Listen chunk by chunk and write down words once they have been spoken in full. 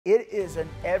It is an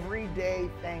everyday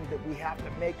thing that we have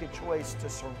to make a choice to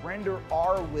surrender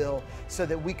our will so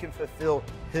that we can fulfill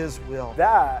His will.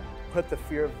 That put the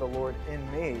fear of the Lord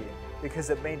in me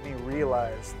because it made me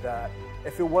realize that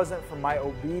if it wasn't for my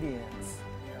obedience,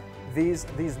 these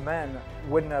men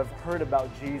wouldn't have heard about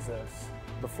Jesus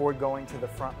before going to the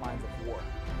front lines of war.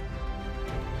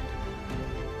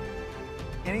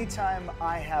 Anytime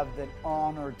I have the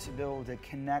honor to be able to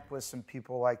connect with some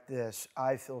people like this,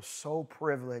 I feel so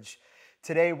privileged.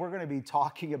 Today, we're going to be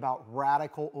talking about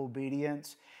radical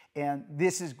obedience, and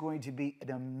this is going to be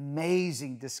an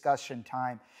amazing discussion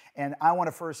time. And I want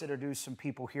to first introduce some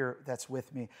people here that's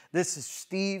with me. This is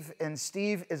Steve, and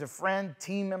Steve is a friend,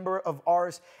 team member of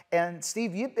ours. And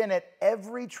Steve, you've been at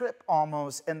every trip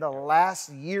almost in the last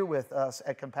year with us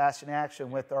at Compassion Action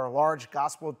with our large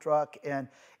gospel truck, and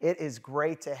it is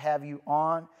great to have you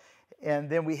on. And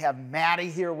then we have Maddie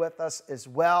here with us as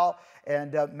well.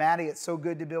 And Maddie, it's so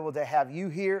good to be able to have you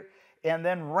here. And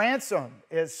then Ransom,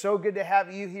 it's so good to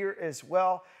have you here as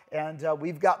well. And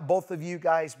we've got both of you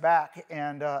guys back.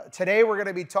 And today we're going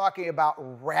to be talking about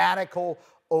radical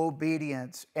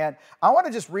obedience. And I want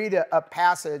to just read a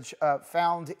passage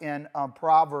found in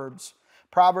Proverbs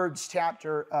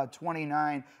chapter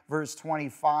 29, verse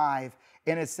 25.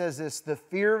 And it says this: "The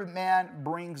fear of man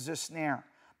brings a snare,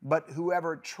 but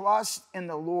whoever trusts in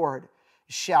the Lord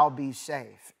shall be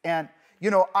safe." And, you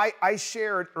know, I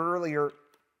shared earlier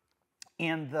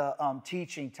in the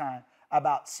teaching time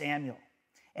about Samuel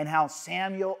and how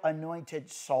Samuel anointed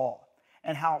Saul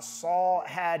and how Saul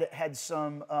had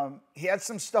some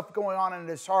stuff going on in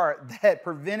his heart that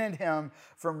prevented him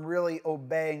from really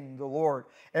obeying the Lord.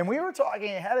 And we were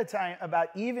talking ahead of time about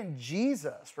even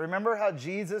Jesus. Remember how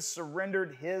Jesus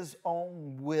surrendered his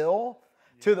own will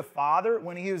to the Father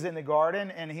when he was in the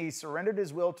garden, and he surrendered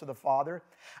his will to the Father.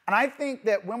 And I think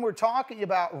that when we're talking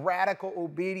about radical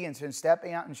obedience and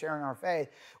stepping out and sharing our faith,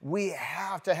 we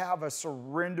have to have a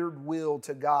surrendered will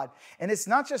to God. And it's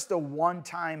not just a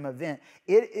one-time event.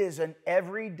 It is an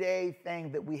everyday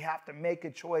thing that we have to make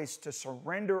a choice to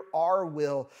surrender our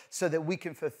will so that we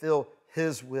can fulfill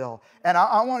His will. And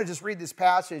I want to just read this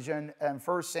passage in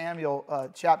 1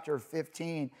 Samuel chapter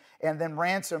 15. And then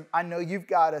Ransom, I know you've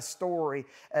got a story,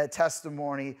 a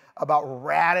testimony about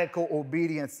radical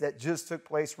obedience that just took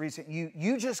place recently.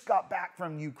 You just got back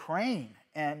from Ukraine.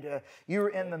 And you were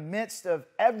in the midst of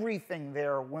everything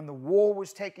there when the war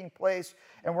was taking place.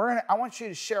 And I want you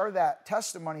to share that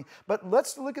testimony. But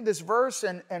let's look at this verse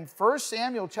in 1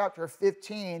 Samuel chapter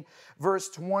 15, verse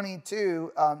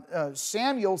 22.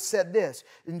 Samuel said this.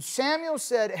 And Samuel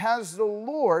said, has the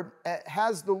Lord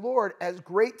as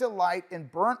great delight in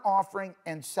burnt offering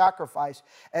and sacrifice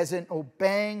as in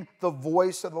obeying the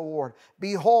voice of the Lord.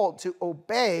 Behold, to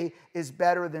obey is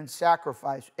better than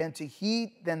sacrifice, and to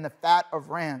heed than the fat of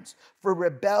rams. For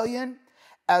rebellion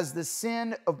as the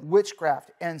sin of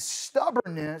witchcraft, and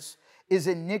stubbornness is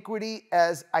iniquity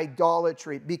as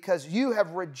idolatry. Because you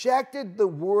have rejected the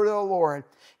word of the Lord,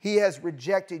 He has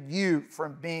rejected you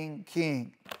from being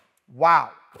king.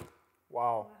 Wow.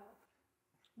 Wow.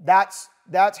 That's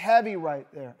heavy right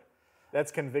there. That's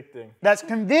convicting. That's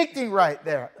convicting right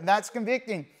there. And that's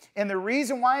convicting. And the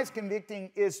reason why it's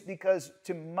convicting is because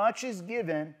to much is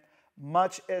given,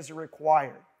 much is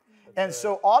required. And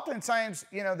so oftentimes,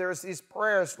 you know, there's these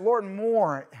prayers, Lord,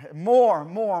 more.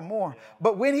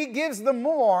 But when He gives the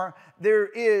more, there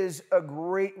is a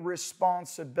great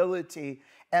responsibility.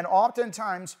 And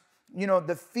oftentimes, you know,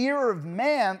 the fear of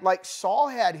man, like Saul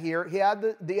had here, he had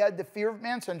the fear of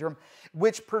man syndrome,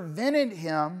 which prevented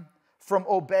him from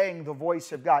obeying the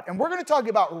voice of God. And we're going to talk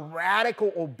about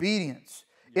radical obedience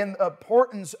in the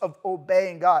importance of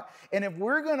obeying God. And if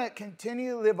we're going to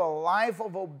continue to live a life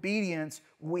of obedience,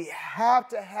 we have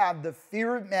to have the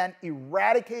fear of man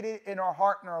eradicated in our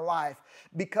heart and our life,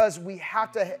 because we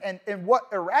have to, and what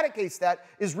eradicates that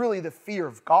is really the fear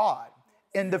of God.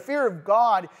 And the fear of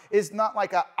God is not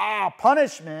like a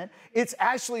punishment. It's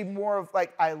actually more of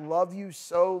like, I love you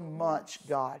so much,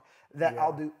 God, that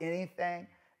I'll do anything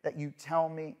that you tell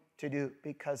me to do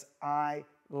because I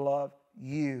love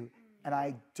you. And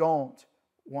I don't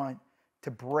want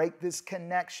to break this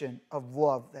connection of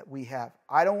love that we have.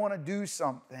 I don't want to do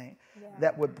something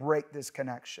that would break this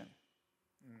connection.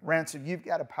 Ransom, you've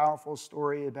got a powerful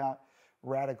story about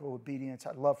radical obedience.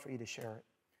 I'd love for you to share it.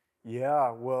 Yeah,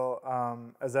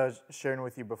 well, as I was sharing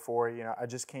with you before, you know, I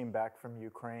just came back from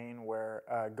Ukraine where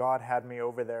God had me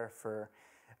over there for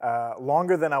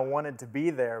longer than I wanted to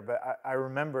be there. But I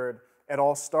remembered it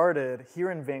all started here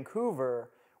in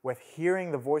Vancouver with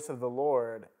hearing the voice of the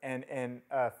Lord and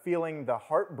feeling the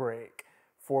heartbreak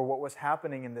for what was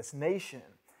happening in this nation.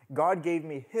 God gave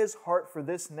me His heart for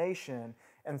this nation.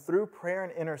 And through prayer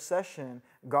and intercession,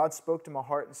 God spoke to my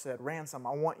heart and said, Ransom,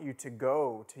 I want you to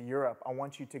go to Europe. I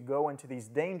want you to go into these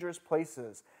dangerous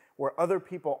places where other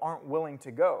people aren't willing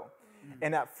to go.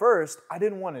 And at first, I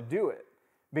didn't want to do it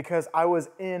because I was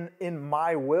in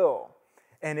my will.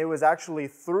 And it was actually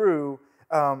through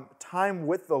time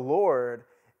with the Lord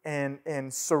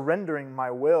and surrendering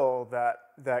my will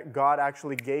that God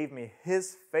actually gave me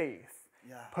His faith.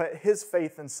 Yeah. Put His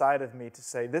faith inside of me to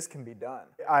say, this can be done.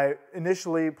 I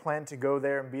initially planned to go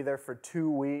there and be there for 2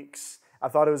 weeks. I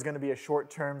thought it was going to be a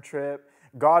short-term trip.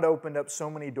 God opened up so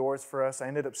many doors for us. I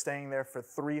ended up staying there for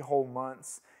 3 whole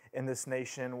months in this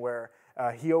nation where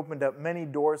He opened up many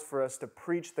doors for us to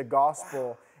preach the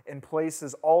gospel in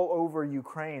places all over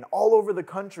Ukraine, all over the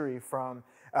country, from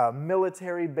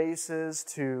military bases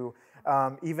to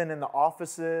even in the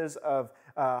offices of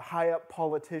high-up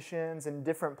politicians in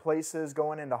different places,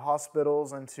 going into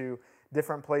hospitals and to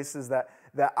different places that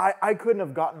I couldn't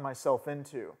have gotten myself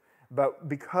into. But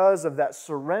because of that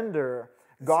surrender,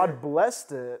 God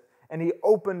blessed it, and He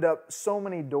opened up so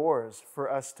many doors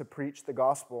for us to preach the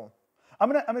gospel.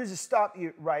 I'm gonna just stop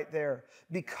you right there.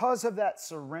 Because of that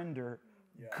surrender,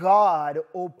 God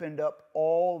opened up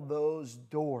all those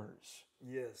doors.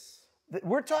 Yes.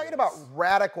 We're talking about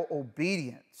radical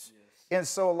obedience. And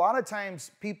so a lot of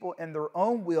times people in their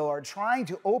own will are trying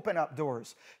to open up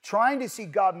doors, trying to see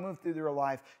God move through their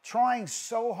life, trying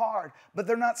so hard, but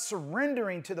they're not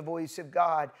surrendering to the voice of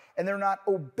God, and they're not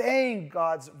obeying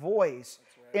God's voice.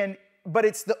 Right. But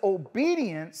it's the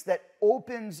obedience that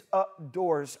opens up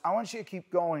doors. I want you to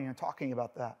keep going and talking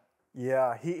about that.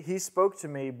 Yeah, he spoke to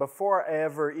me before I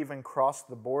ever even crossed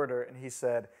the border, and He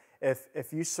said,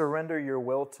 if you surrender your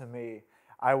will to me,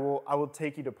 I will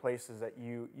take you to places that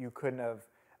you couldn't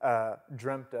have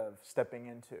dreamt of stepping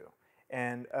into.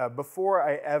 And before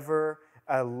I ever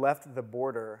left the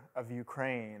border of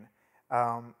Ukraine,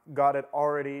 God had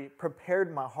already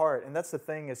prepared my heart. And that's the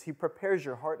thing, is He prepares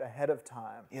your heart ahead of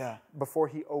time before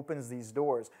He opens these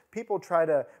doors. People try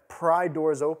to pry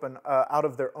doors open out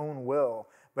of their own will,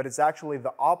 but it's actually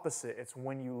the opposite. It's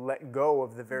when you let go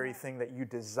of the very thing that you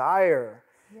desire.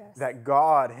 Yes. That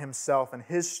God Himself and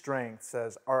His strength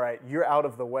says, all right, you're out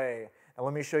of the way, and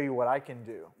let me show you what I can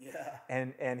do. Yeah.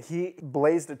 And He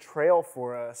blazed a trail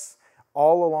for us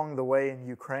all along the way in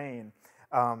Ukraine,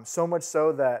 so much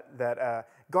so that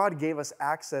God gave us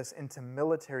access into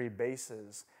military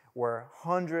bases where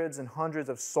hundreds and hundreds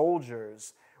of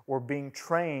soldiers were being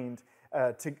trained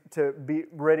to be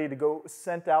ready to go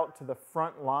sent out to the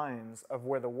front lines of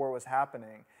where the war was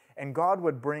happening. And God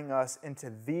would bring us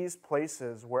into these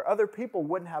places where other people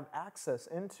wouldn't have access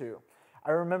into.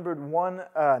 I remembered one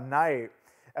night,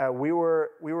 we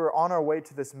were on our way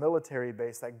to this military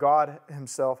base that God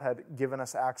Himself had given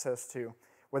us access to,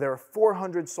 where there were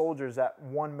 400 soldiers at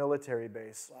one military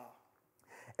base. Wow.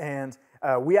 And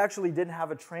we actually didn't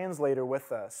have a translator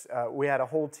with us. We had a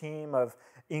whole team of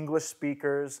English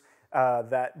speakers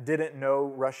that didn't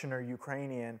know Russian or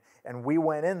Ukrainian. And we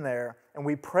went in there and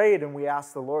we prayed and we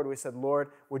asked the Lord, we said,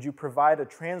 Lord, would you provide a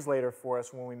translator for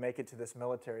us when we make it to this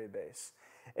military base?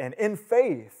 And in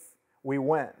faith, we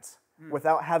went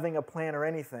without having a plan or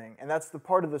anything. And that's the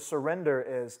part of the surrender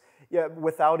is,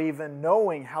 without even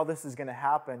knowing how this is going to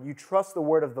happen, you trust the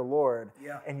word of the Lord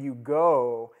and you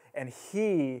go, and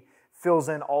He fills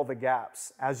in all the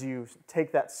gaps as you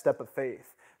take that step of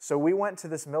faith. So we went to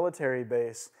this military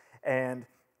base, and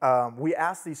we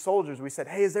asked these soldiers, we said,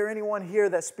 hey, is there anyone here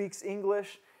that speaks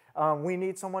English? We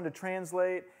need someone to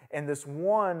translate. And this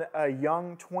one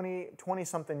young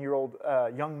 20-something-year-old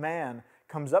young man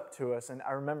comes up to us, and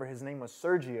I remember his name was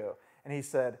Sergio. And he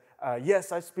said,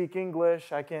 yes, I speak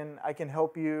English. I can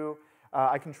help you.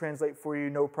 I can translate for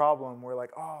you, no problem. We're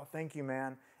like, oh, thank you,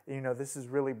 man. This has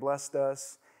really blessed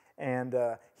us. And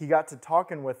he got to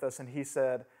talking with us, and he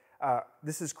said,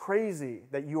 this is crazy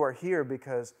that you are here,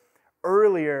 because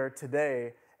earlier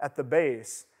today at the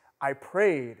base, I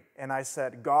prayed and I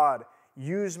said, God,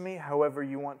 use me however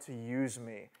you want to use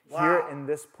me here in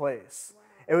this place.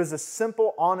 It was a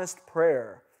simple, honest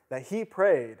prayer that he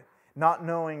prayed, not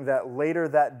knowing that later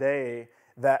that day,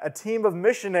 that a team of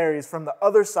missionaries from the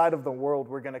other side of the world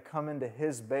were going to come into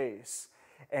his base.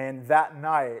 And that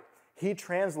night, he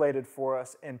translated for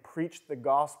us and preached the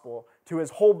gospel to his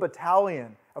whole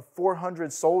battalion of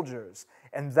 400 soldiers.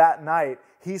 And that night,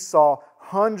 he saw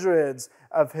hundreds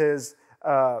of his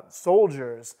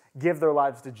soldiers give their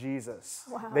lives to Jesus.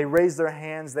 Wow. They raised their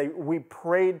hands. We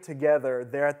prayed together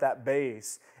there at that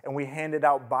base, and we handed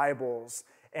out Bibles.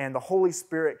 And the Holy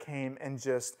Spirit came and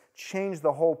just changed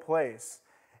the whole place.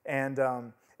 And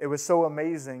it was so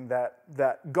amazing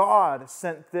that God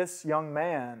sent this young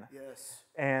man. Yes.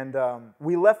 And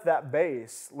we left that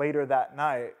base later that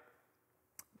night,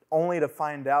 only to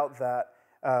find out that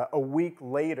a week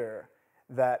later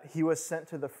that he was sent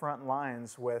to the front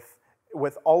lines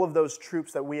with all of those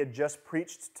troops that we had just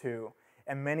preached to,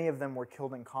 and many of them were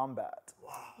killed in combat.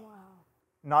 Wow.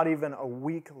 Not even a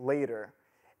week later.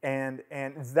 And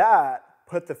that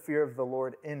put the fear of the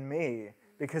Lord in me,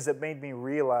 because it made me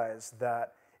realize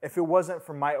that if it wasn't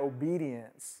for my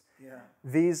obedience,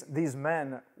 these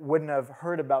men wouldn't have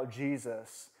heard about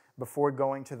Jesus before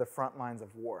going to the front lines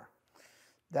of war.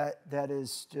 That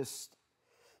is just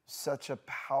such a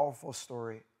powerful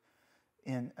story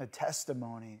in a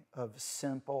testimony of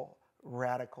simple,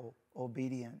 radical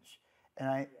obedience.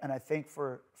 And I think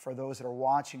for those that are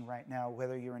watching right now,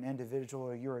 whether you're an individual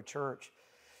or you're a church,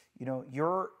 you know,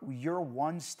 your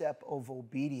one step of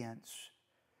obedience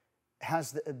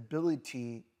has the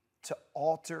ability to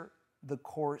alter the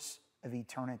course of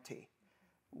eternity.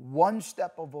 One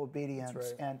step of obedience.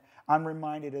 That's right. And I'm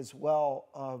reminded as well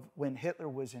of when Hitler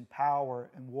was in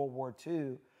power in World War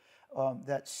II,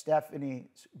 that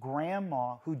Stephanie's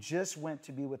grandma, who just went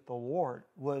to be with the Lord,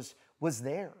 was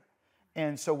there.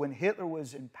 And so when Hitler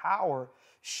was in power,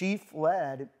 she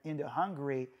fled into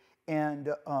Hungary, and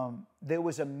there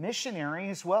was a missionary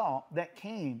as well that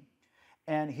came,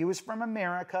 and he was from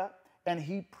America, and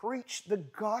he preached the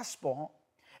gospel,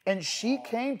 and she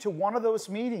came to one of those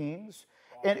meetings,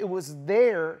 and it was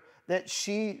there that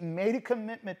she made a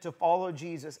commitment to follow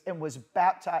Jesus and was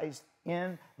baptized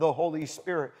in the Holy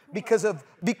Spirit because of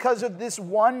this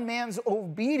one man's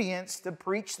obedience to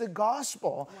preach the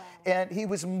gospel. Wow. And he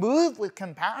was moved with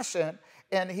compassion,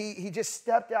 and he just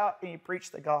stepped out and he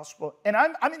preached the gospel. And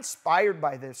I'm inspired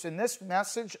by this. In this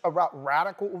message about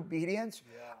radical obedience,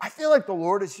 I feel like the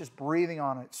Lord is just breathing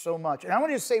on it so much. And I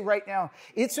want to say right now,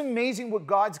 it's amazing what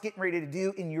God's getting ready to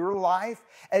do in your life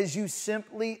as you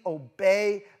simply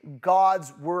obey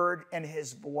God's word and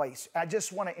his voice. I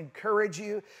just want to encourage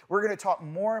you. We're going to talk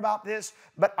more about this,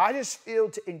 but I just feel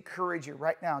to encourage you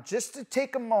right now, just to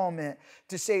take a moment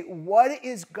to say, what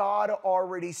is God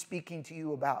already speaking to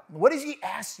you about? What does he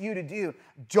ask you to do?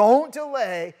 Don't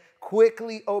delay,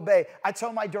 quickly obey. I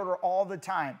tell my daughter all the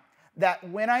time that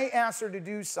when I ask her to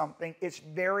do something, it's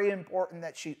very important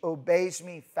that she obeys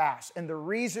me fast. And the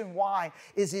reason why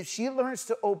is if she learns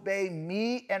to obey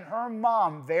me and her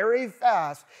mom very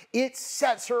fast, it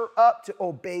sets her up to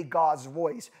obey God's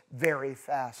voice very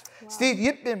fast. Wow. Steve,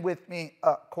 you've been with me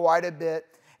quite a bit.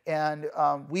 And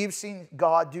we've seen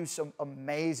God do some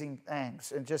amazing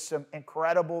things and just some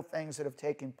incredible things that have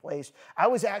taken place. I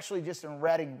was actually just in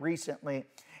Reading recently,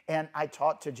 and I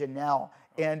talked to Janelle.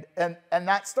 And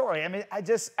that story, I mean, I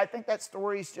think that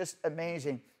story is just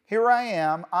amazing. Here I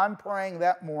am, I'm praying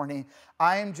that morning.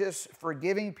 I am just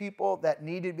forgiving people that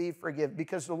need to be forgiven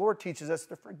because the Lord teaches us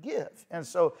to forgive. And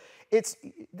so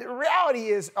the reality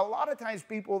is a lot of times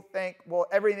people think, well,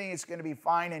 everything is going to be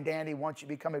fine and dandy once you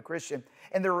become a Christian.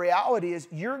 And the reality is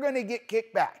you're going to get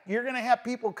kicked back. You're going to have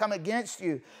people come against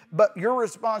you. But your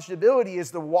responsibility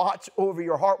is to watch over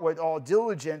your heart with all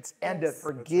diligence and to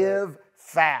forgive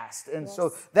fast. And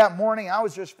so that morning I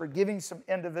was just forgiving some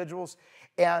individuals.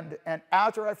 And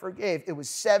after I forgave, it was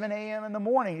 7 a.m. in the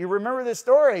morning. You remember this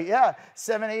story? Yeah,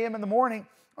 7 a.m. in the morning,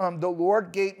 the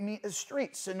Lord gave me a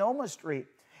street, Sonoma Street.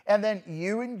 And then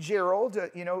you and Gerald,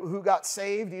 who got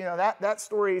saved, that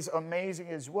story is amazing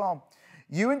as well.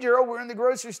 You and Gerald were in the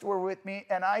grocery store with me,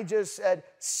 and I just said,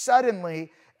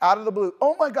 suddenly, out of the blue,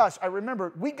 oh my gosh, I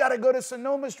remember, we got to go to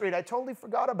Sonoma Street. I totally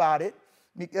forgot about it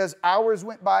because hours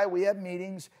went by, we had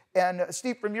meetings. And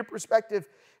Steve, from your perspective,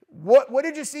 what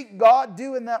did you see God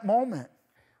do in that moment?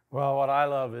 Well, what I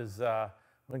love is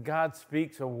when God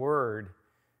speaks a word,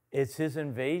 it's his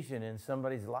invasion in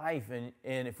somebody's life.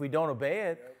 And if we don't obey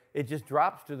it, it just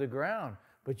drops to the ground.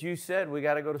 But you said we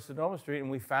got to go to Sonoma Street, and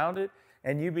we found it.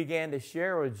 And you began to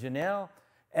share with Janelle.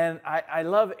 And I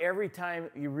love every time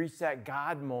you reach that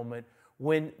God moment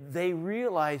when they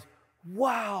realize,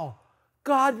 wow,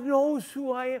 God knows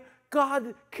who I am.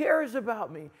 God cares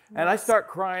about me. And I start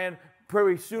crying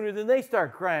probably sooner than they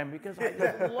start crying because I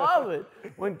just love it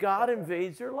when God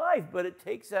invades their life. But it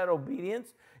takes that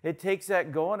obedience. It takes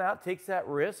that going out, takes that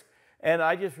risk. And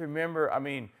I just remember, I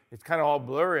mean, it's kind of all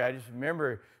blurry. I just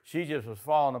remember she just was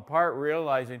falling apart,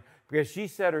 realizing, because she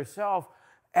said herself,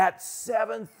 At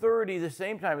 7:30, the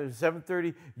same time, it was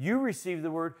 7:30, you received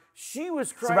the word. She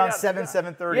was crying around out.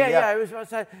 7:30. Yeah, it was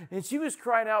outside. And she was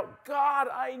crying out, God,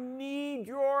 I need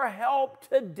your help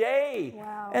today.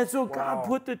 Wow. And so God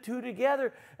put the two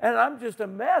together. And I'm just a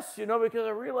mess, because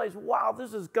I realized, wow,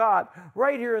 this is God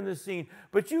right here in this scene.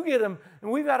 But you get them,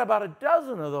 and we've got about a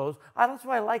dozen of those. That's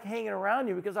why I like hanging around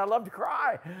you, because I love to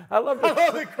cry. I love to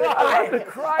cry. I love to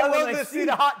cry I when love I to see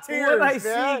the hot tears, when I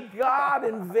man. see God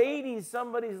invading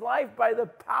somebody's life by the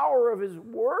power of His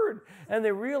Word, and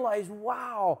they realize,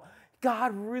 wow,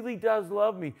 God really does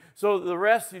love me. So the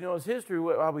rest, is history.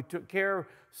 We took care of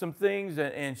some things,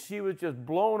 and she was just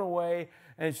blown away,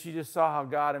 and she just saw how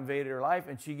God invaded her life,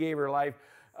 and she gave her life.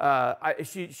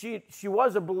 She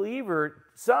was a believer,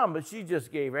 but she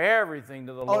just gave everything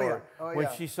to the Lord when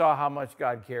she saw how much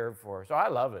God cared for her. So I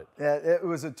love it. Yeah, it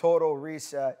was a total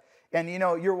reset. And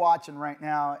you're watching right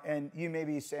now, and you may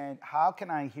be saying, how can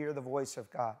I hear the voice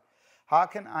of God? How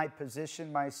can I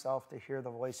position myself to hear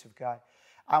the voice of God?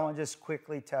 I want to just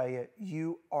quickly tell you,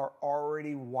 you are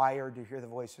already wired to hear the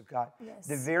voice of God. Yes.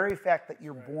 The very fact that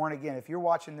you're born again, if you're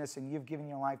watching this and you've given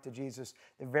your life to Jesus,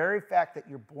 the very fact that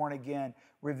you're born again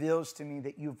reveals to me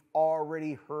that you've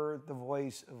already heard the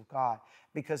voice of God,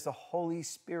 because the Holy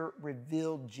Spirit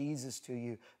revealed Jesus to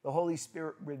you. The Holy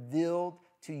Spirit revealed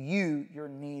to you your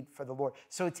need for the Lord.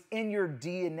 So it's in your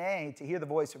DNA to hear the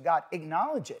voice of God.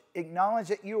 Acknowledge it. Acknowledge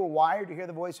that you are wired to hear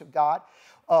the voice of God.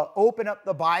 Open up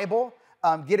the Bible.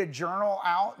 Get a journal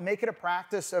out. Make it a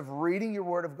practice of reading your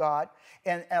Word of God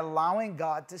and allowing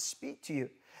God to speak to you.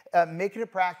 Make it a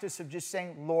practice of just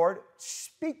saying, Lord,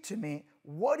 speak to me.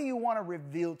 What do you want to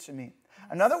reveal to me?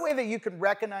 Another way that you can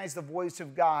recognize the voice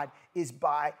of God is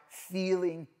by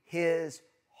feeling His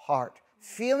heart.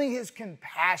 Feeling His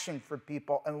compassion for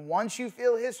people. And once you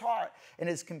feel His heart and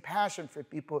His compassion for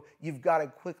people, you've got to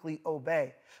quickly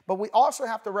obey. But we also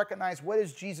have to recognize, what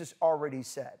has Jesus already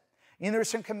said? There's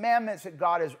some commandments that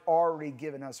God has already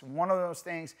given us. One of those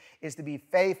things is to be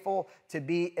faithful, to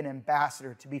be an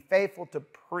ambassador, to be faithful to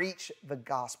preach the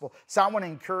gospel. So I want to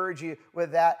encourage you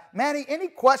with that. Maddie, any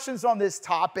questions on this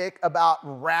topic about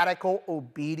radical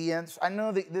obedience? I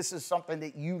know that this is something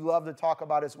that you love to talk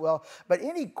about as well, but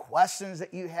any questions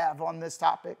that you have on this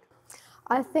topic?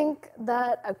 I think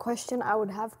that a question I would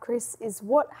have, Chris, is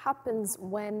what happens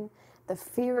when the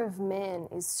fear of man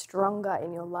is stronger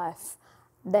in your life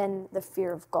than the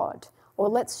fear of God? Or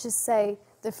let's just say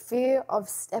the fear of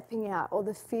stepping out, or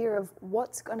the fear of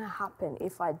what's going to happen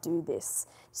if I do this.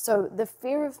 So the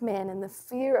fear of man and the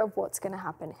fear of what's going to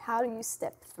happen, how do you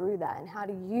step through that? And how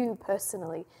do you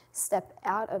personally step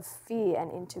out of fear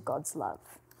and into God's love?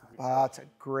 Wow, that's a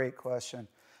great question.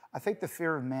 I think the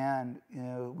fear of man,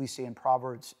 we see in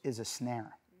Proverbs, is a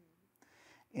snare.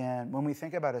 And when we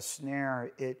think about a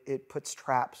snare, it puts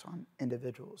traps on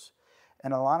individuals.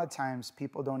 And a lot of times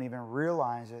people don't even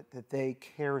realize it, that they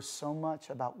care so much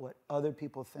about what other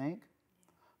people think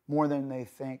more than they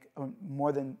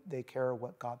care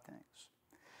what God thinks.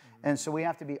 Mm-hmm. And so we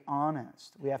have to be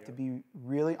honest. We have to be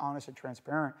really honest and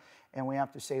transparent. And we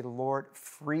have to say, Lord,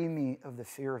 free me of the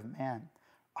fear of man.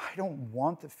 I don't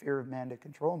want the fear of man to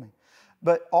control me.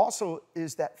 But also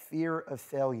is that fear of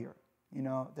failure.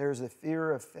 There's a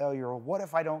fear of failure. What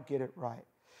if I don't get it right?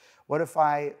 What if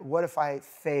I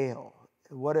fail?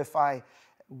 What if I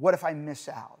miss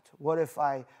out? What if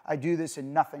I do this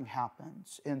and nothing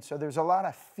happens? And so there's a lot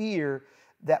of fear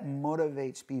that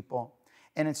motivates people.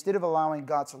 And instead of allowing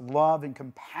God's love and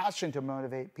compassion to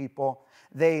motivate people,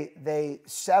 they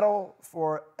settle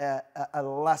for a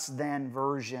less than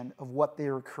version of what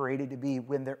they were created to be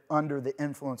when they're under the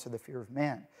influence of the fear of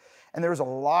man. And there's a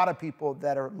lot of people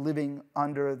that are living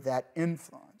under that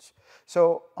influence.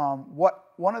 So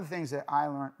one of the things that I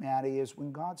learned, Maddie, is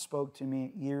when God spoke to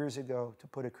me years ago to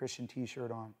put a Christian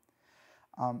t-shirt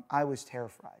on, I was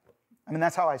terrified.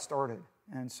 That's how I started.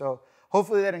 And so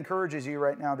hopefully that encourages you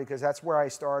right now, because that's where I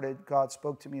started. God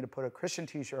spoke to me to put a Christian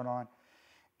t-shirt on,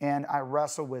 and I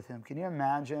wrestled with Him. Can you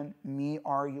imagine me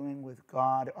arguing with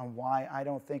God on why I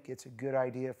don't think it's a good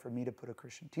idea for me to put a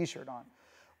Christian t-shirt on?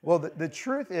 Well, the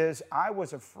truth is, I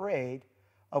was afraid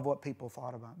of what people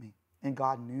thought about me, and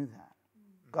God knew that.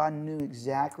 God knew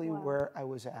exactly where I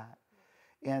was at.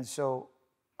 And so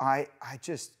I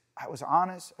was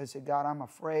honest. I said, God, I'm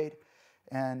afraid.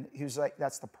 And He was like,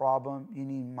 that's the problem. You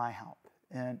need my help.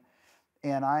 And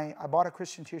I bought a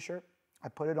Christian t-shirt. I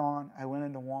put it on. I went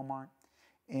into Walmart.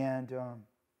 And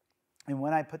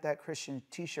when I put that Christian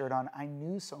t-shirt on, I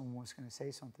knew someone was going to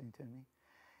say something to me.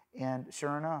 And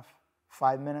sure enough,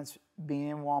 5 minutes being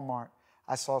in Walmart,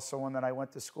 I saw someone that I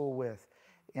went to school with.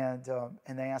 And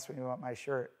they asked me about my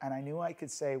shirt. And I knew I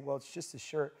could say, well, it's just a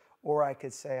shirt. or I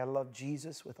could say, I love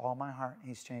Jesus with all my heart, and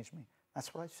he's changed me.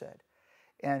 That's what I said.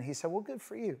 And he said, well, good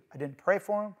for you. I didn't pray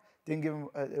for him. Didn't give him,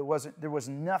 there was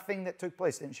nothing that took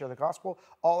place. Didn't share the gospel.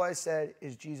 All I said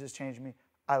is, Jesus changed me.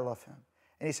 I love him.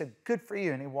 And he said, good for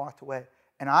you. And he walked away.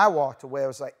 And I walked away. I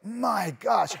was like, my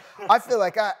gosh, I feel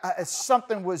like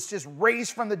something was just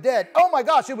raised from the dead. Oh my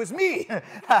gosh, it was me.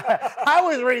 I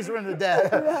was raised from the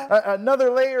dead.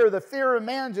 Another layer of the fear of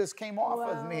man just came off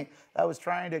of me that was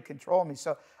trying to control me.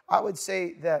 So I would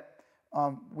say that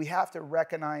we have to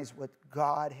recognize what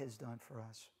God has done for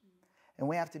us. And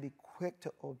we have to be quick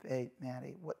to obey,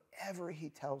 Maddie, whatever he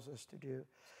tells us to do.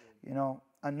 You know,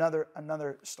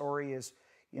 another story is,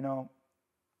 you know,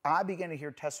 I began to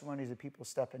hear testimonies of people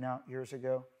stepping out years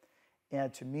ago,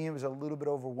 and to me it was a little bit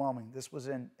overwhelming. This was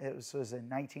in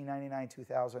 1999,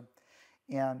 2000,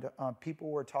 and people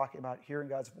were talking about hearing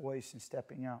God's voice and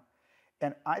stepping out.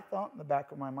 And I thought in the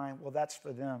back of my mind, well, that's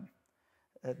for them.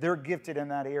 They're gifted in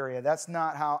that area. That's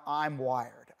not how I'm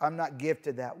wired. I'm not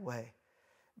gifted that way.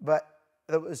 But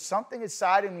there was something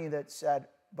inside of me that said,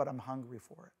 but I'm hungry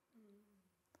for it.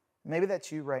 Maybe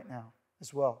that's you right now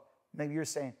as well. Maybe you're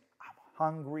saying,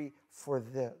 hungry for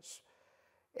this.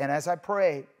 And as I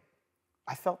prayed,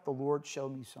 I felt the Lord show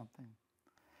me something.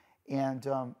 And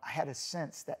I had a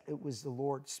sense that it was the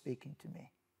Lord speaking to me.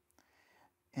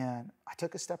 And I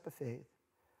took a step of faith.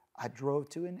 I drove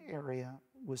to an area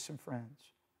with some friends.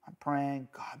 I'm praying,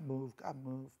 God move, God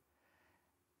move.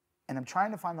 And I'm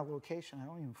trying to find the location. I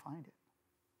don't even find it.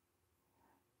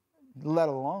 Let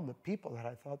alone the people that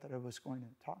I thought that I was going to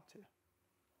talk to.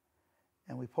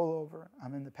 And we pull over,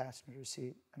 I'm in the passenger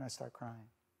seat, and I start crying.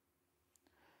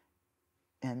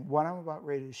 And what I'm about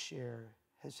ready to share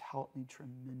has helped me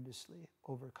tremendously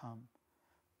overcome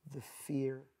the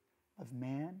fear of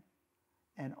man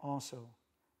and also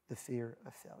the fear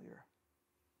of failure.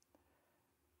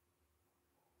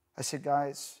 I said,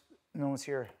 guys, no one's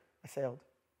here. I failed.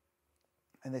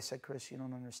 And they said, Chris, you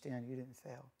don't understand. You didn't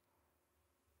fail.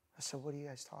 I said, what are you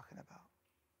guys talking about?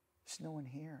 There's no one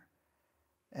here.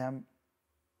 And I'm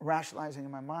rationalizing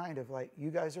in my mind of like, you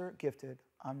guys are gifted,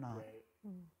 I'm not.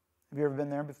 Right. Have you ever been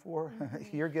there before?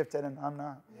 You're gifted and I'm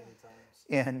not. Many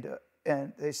times.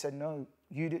 And they said, no,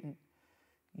 you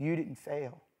didn't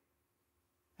fail.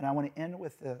 And I want to end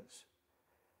with this.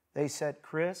 They said,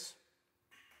 Chris,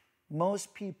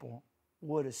 most people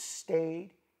would have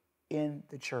stayed in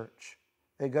the church.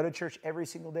 They go to church every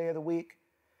single day of the week,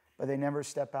 but they never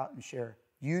step out and share.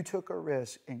 You took a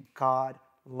risk, and God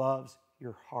loves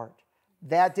your heart.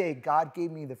 That day, God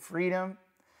gave me the freedom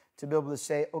to be able to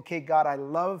say, okay, God, I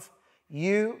love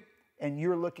you, and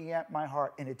you're looking at my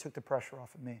heart, and it took the pressure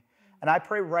off of me. And I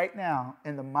pray right now,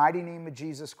 in the mighty name of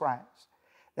Jesus Christ,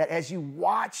 that as you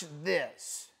watch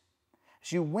this,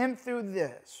 as you went through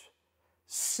this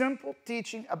simple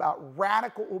teaching about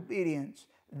radical obedience,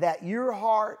 that your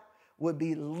heart would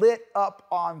be lit up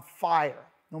on fire.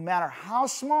 No matter how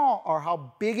small or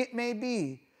how big it may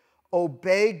be,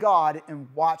 obey God and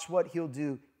watch what he'll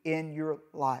do in your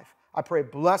life. I pray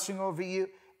blessing over you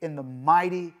in the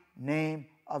mighty name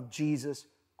of Jesus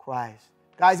Christ.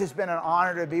 Guys, it's been an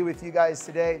honor to be with you guys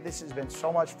today. This has been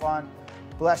so much fun.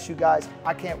 Bless you guys.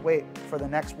 I can't wait for the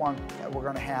next one that we're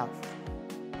going to have.